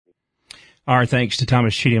Our thanks to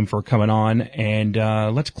Thomas Cheatham for coming on. And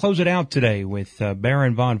let's close it out today with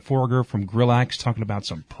Baron Von Forger from Grillax talking about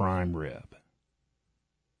some prime rib.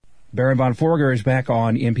 Baron Von Forger is back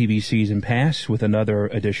on MPB Season Pass with another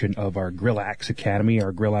edition of our Grillax Academy,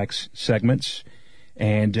 our Grillax segments.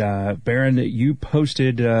 And Baron, you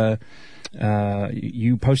posted to my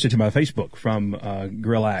Facebook from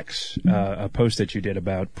Grillax a post that you did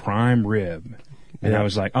about prime rib, and I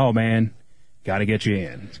was like, oh man, got to get you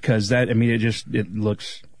in, because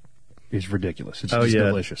it's ridiculous. It's just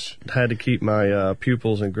delicious. Had to keep my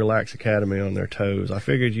pupils in Grillax Academy on their toes. I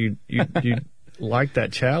figured you'd like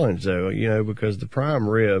that challenge though, because the prime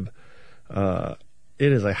rib, it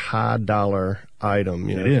is a high dollar item.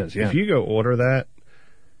 It is. Yeah. If you go order that,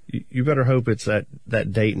 you better hope it's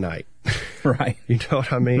that date night. Right. You know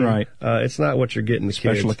what I mean? Right. It's not what you're getting the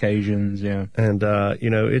special kids. occasions, yeah. And,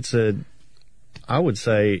 I would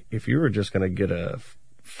say if you were just going to get a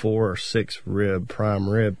 4 or 6 rib, prime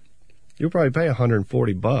rib, you'll probably pay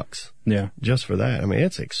 $140. Yeah. Just for that. I mean,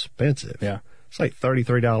 it's expensive. Yeah. It's like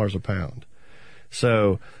 $33 a pound.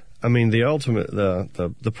 So, I mean, the ultimate,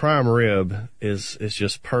 the prime rib is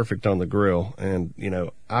just perfect on the grill. And,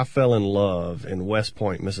 I fell in love in West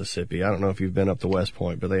Point, Mississippi. I don't know if you've been up to West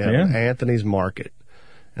Point, but they have an Anthony's Market,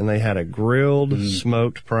 and they had a grilled,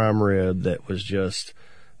 smoked prime rib that was just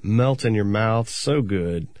melt in your mouth so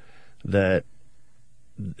good that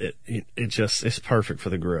it's perfect for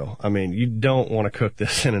the grill. I mean, you don't want to cook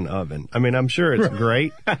this in an oven. I mean, I'm sure it's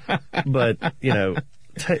great, but,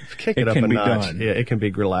 kick it up a notch. Done. Yeah, it can be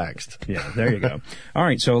relaxed. Yeah, there you go. All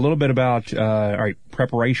right, so a little bit about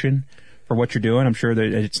preparation for what you're doing. I'm sure that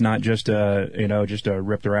it's not just just a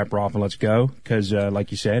rip the wrapper off and let's go, because like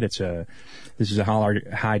you said, this is a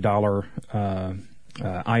high dollar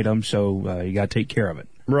item, so you got to take care of it.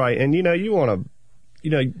 Right, and you want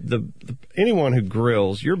to, anyone who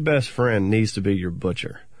grills, your best friend needs to be your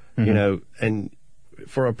butcher. And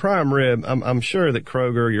for a prime rib, I'm sure that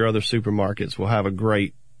Kroger, your other supermarkets, will have a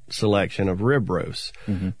great selection of rib roasts.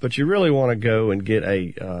 Mm-hmm. But you really want to go and get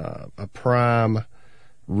a prime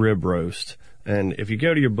rib roast. And if you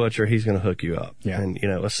go to your butcher, he's going to hook you up. Yeah. And,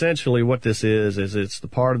 essentially what this is it's the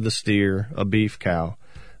part of the steer, a beef cow,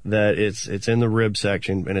 that it's in the rib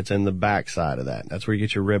section, and it's in the back side of that. That's where you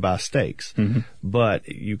get your ribeye steaks. Mm-hmm. But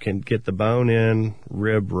you can get the bone-in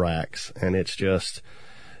rib racks, and it's just,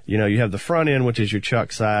 you have the front end, which is your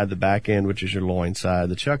chuck side, the back end, which is your loin side.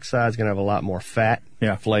 The chuck side is going to have a lot more fat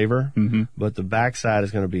flavor, but the back side is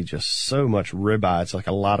going to be just so much ribeye. It's like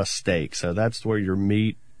a lot of steak. So that's where your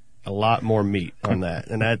meat, a lot more meat on that.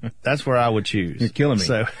 And that's where I would choose. You're killing me.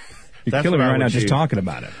 So You're killing me right now just talking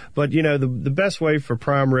about it. But, the best way for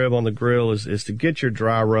prime rib on the grill is to get your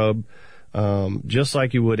dry rub, just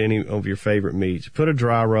like you would any of your favorite meats. Put a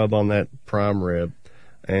dry rub on that prime rib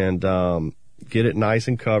and get it nice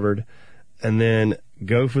and covered, and then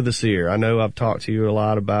go for the sear. I know I've talked to you a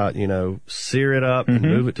lot about, sear it up and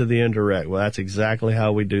move it to the indirect. Well, that's exactly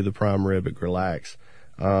how we do the prime rib at Grillax.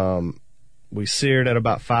 We sear it at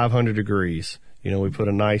about 500 degrees. We put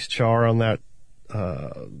a nice char on that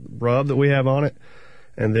rub that we have on it,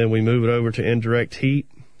 and then we move it over to indirect heat.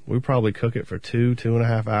 We probably cook it for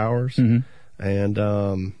 2.5 hours,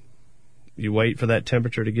 and you wait for that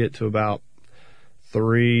temperature to get to about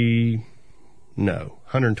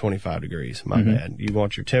 125 degrees. My bad. You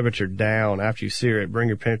want your temperature down after you sear it. Bring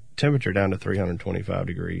your temperature down to 325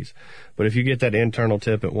 degrees. But if you get that internal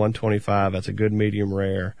tip at 125, that's a good medium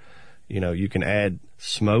rare. You can add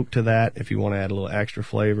smoke to that if you want to add a little extra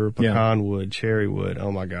flavor. Pecan wood, cherry wood.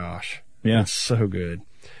 Oh my gosh. Yeah. It's so good.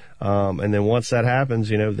 And then once that happens,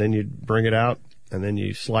 then you bring it out and then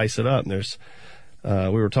you slice it up. And there's, we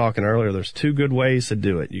were talking earlier, there's 2 good ways to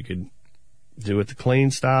do it. You could do it the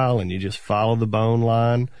clean style, and you just follow the bone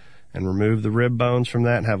line and remove the rib bones from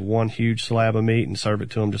that and have one huge slab of meat and serve it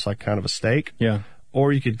to them just like kind of a steak. Yeah.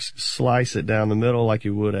 Or you could slice it down the middle like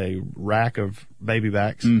you would a rack of baby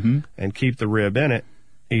backs and keep the rib in it,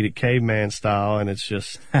 eat it caveman style, and it's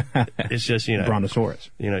just Brontosaurus.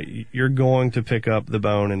 You're going to pick up the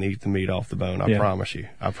bone and eat the meat off the bone. I promise you.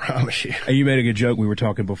 And you made a good joke. We were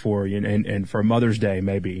talking before, and for Mother's Day,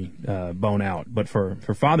 maybe bone out, but for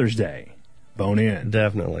Father's Day, bone in.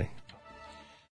 Definitely.